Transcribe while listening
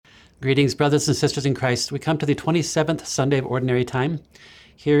Greetings, brothers and sisters in Christ. We come to the 27th Sunday of Ordinary Time.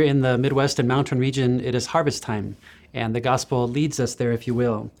 Here in the Midwest and Mountain region, it is harvest time, and the gospel leads us there, if you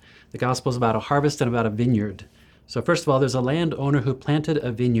will. The gospel is about a harvest and about a vineyard. So first of all, there's a landowner who planted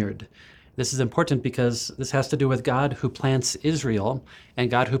a vineyard. This is important because this has to do with God who plants Israel and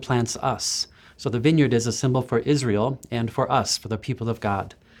God who plants us. So the vineyard is a symbol for Israel and for us, for the people of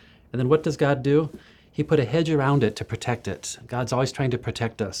God. And then what does God do? He put a hedge around it to protect it. God's always trying to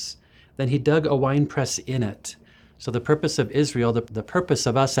protect us. Then he dug a winepress in it. So the purpose of Israel, the purpose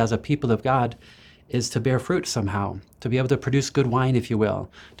of us as a people of God, is to bear fruit somehow, to be able to produce good wine, if you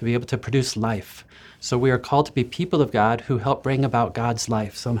will, to be able to produce life. So we are called to be people of God who help bring about God's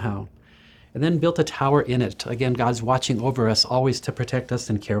life somehow. And then built a tower in it. Again, God's watching over us, always to protect us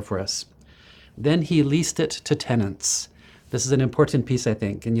and care for us. Then he leased it to tenants. This is an important piece, I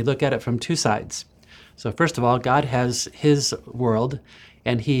think, and you look at it from two sides. So first of all, God has his world,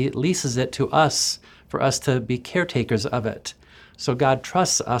 and he leases it to us for us to be caretakers of it. So God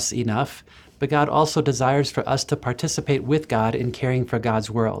trusts us enough, but God also desires for us to participate with God in caring for God's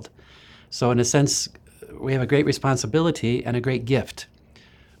world. So in a sense, we have a great responsibility and a great gift.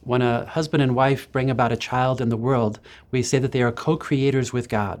 When a husband and wife bring about a child in the world, we say that they are co-creators with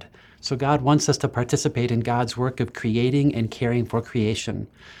God. So God wants us to participate in God's work of creating and caring for creation.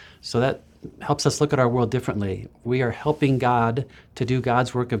 So that helps us look at our world differently. We are helping God to do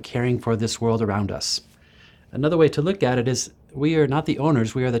God's work of caring for this world around us. Another way to look at it is we are not the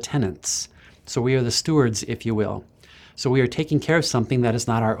owners, we are the tenants. So we are the stewards, if you will. So we are taking care of something that is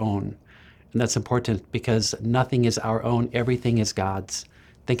not our own. And that's important because nothing is our own, everything is God's.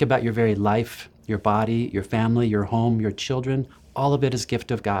 Think about your very life, your body, your family, your home, your children. All of it is a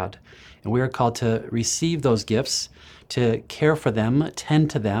gift of God. And we are called to receive those gifts, to care for them, tend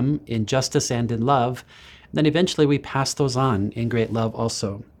to them in justice and in love. And then eventually we pass those on in great love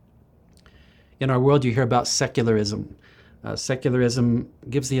also. In our world, you hear about secularism. Secularism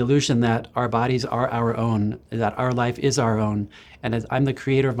gives the illusion that our bodies are our own, that our life is our own, and I'm the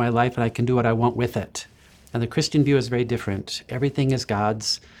creator of my life and I can do what I want with it. And the Christian view is very different. Everything is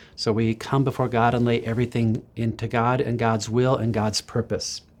God's, so we come before God and lay everything into God and God's will and God's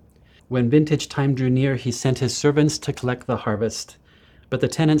purpose. When vintage time drew near, he sent his servants to collect the harvest. But the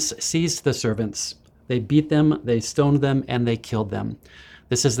tenants seized the servants. They beat them, they stoned them, and they killed them.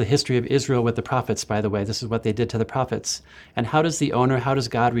 This is the history of Israel with the prophets, by the way. This is what they did to the prophets. And how does how does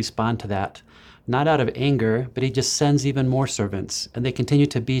God respond to that? Not out of anger, but he just sends even more servants. And they continue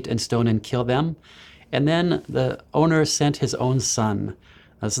to beat and stone and kill them. And then the owner sent his own son.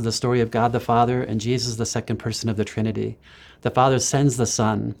 This is the story of God the Father and Jesus, the second person of the Trinity. The Father sends the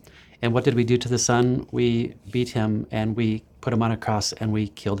Son. And what did we do to the Son? We beat him and we put him on a cross and we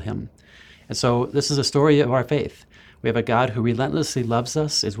killed him. And so this is a story of our faith. We have a God who relentlessly loves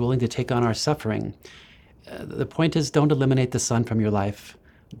us, is willing to take on our suffering. The point is, don't eliminate the Son from your life.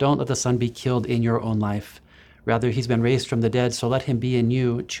 Don't let the Son be killed in your own life. Rather, he's been raised from the dead, so let him be in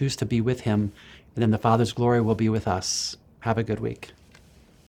you. Choose to be with him, and then the Father's glory will be with us. Have a good week.